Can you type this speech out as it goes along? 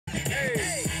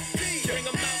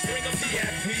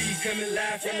coming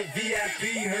live from the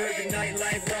VIP. Heard the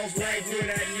nightlife, lost life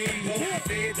without me. Both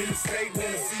feds in the state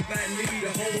wanna see by me. The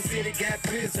whole city got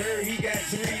pissed, heard he got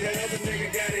 3. That other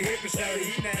nigga got a hip and shouted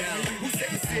he not out. Who set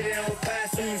the city on fire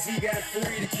soon as he got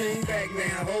free? The king back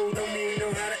now. Hold don't even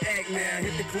know how to act now.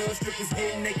 Hit the club, strippers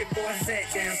getting naked before I sat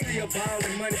down. Still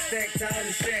ballin', money stacked tall in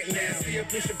the shack now. Still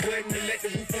push a button to let the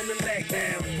roof on the lack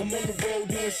down. I'm on the road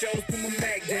doing shows, put my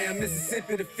Mac down.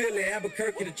 Mississippi to Philly,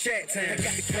 Albuquerque to Chat Town. I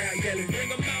got the crowd yelling,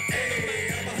 bring 'em out.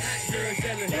 Hey, I'm a hot girl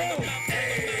yelling, bring 'em out.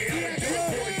 Hey, I'm a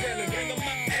dope boy yelling, bring 'em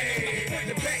out. Hey, front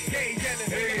the back gate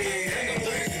yelling, hey, I'm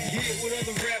ready to get with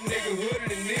other rap nigga hooded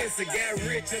than this. I got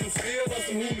rich and I'm still on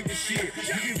some hooligan shit.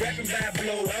 You be rapping by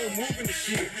blow, I was moving the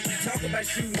shit. You talk about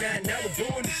shooting out, now we're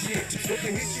doing the shit. If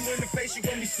I hit you in the face, you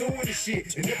gon' be suing the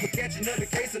shit. And if I catch another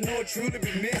case, I know it truly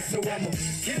be missed. So I'ma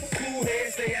keep a cool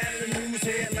head, stay out of the news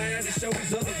headlines, and show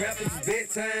these other rappers it's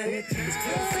bedtime. It's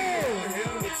close to the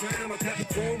hell of a time. I got the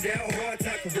throne down hard,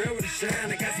 top career with a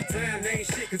shine. I got some time, they ain't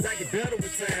shit, cause I get better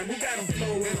with time. Who got a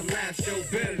flow in a live show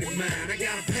better than mine? I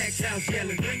got a packed house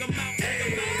yelling, bring 'em out.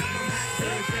 Hey, I'm a hot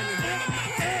girl yelling, bring 'em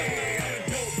out. Hey, I'm a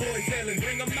dope boy yelling,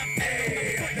 bring 'em out.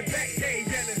 Hey, front the back gate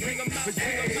yelling, bring 'em out.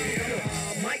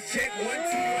 Mic check, 1,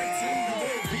 2, 1, 2. You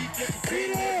wanna beat with the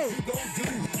beat, what you gon' do?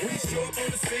 When you show up on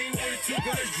the scene, one or two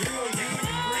guns drew on you and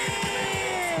your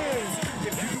friends.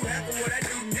 If you do half of what I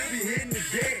do, you'll be hitting the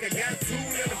deck. I got a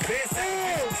tool and a vest, I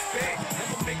can respect.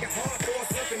 I'ma make it hard for a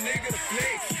sucker nigga to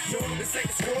flex. Show him this ain't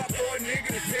a squad for a nigga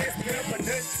to test. Pimp my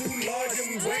nuts too large and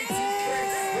we way too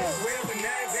fresh. Well, but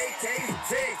now it's AKs and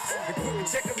text. And put me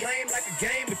check a lane like a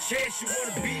game of chess. You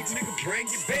wanna beat, nigga, bring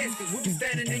your best. Cause we be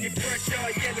standing in your front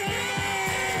yard yelling, ring 'em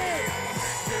out. Hey, I'm a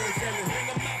hot girl yelling, ring 'em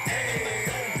out. Hey,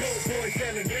 I'm a dope boy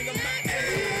yelling, ring 'em out. Hey,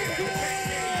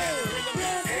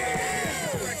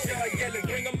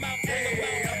 bring 'em out,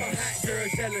 hey, I'm a hot girl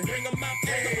yelling, bring 'em out,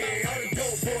 hey, all the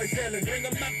dope boys yelling, bring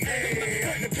 'em out, hey,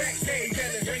 on the back gate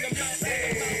yelling, bring 'em out, hey,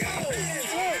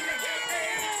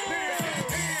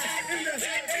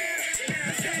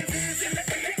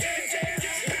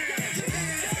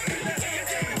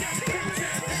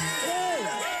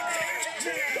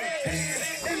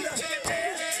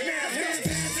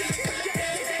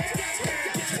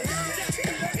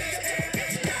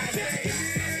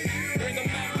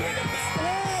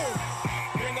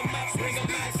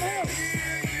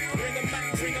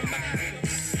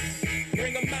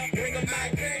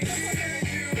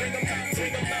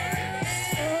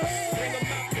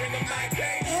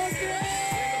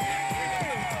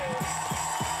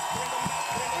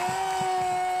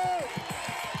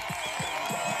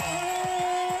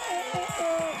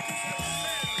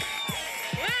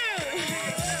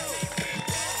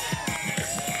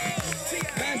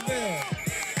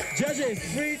 Judges,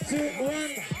 3, 2,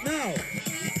 1, now.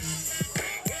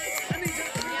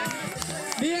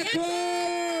 Niako!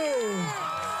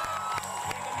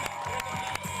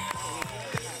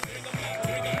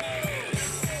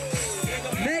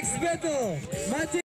 Next battle, Mati.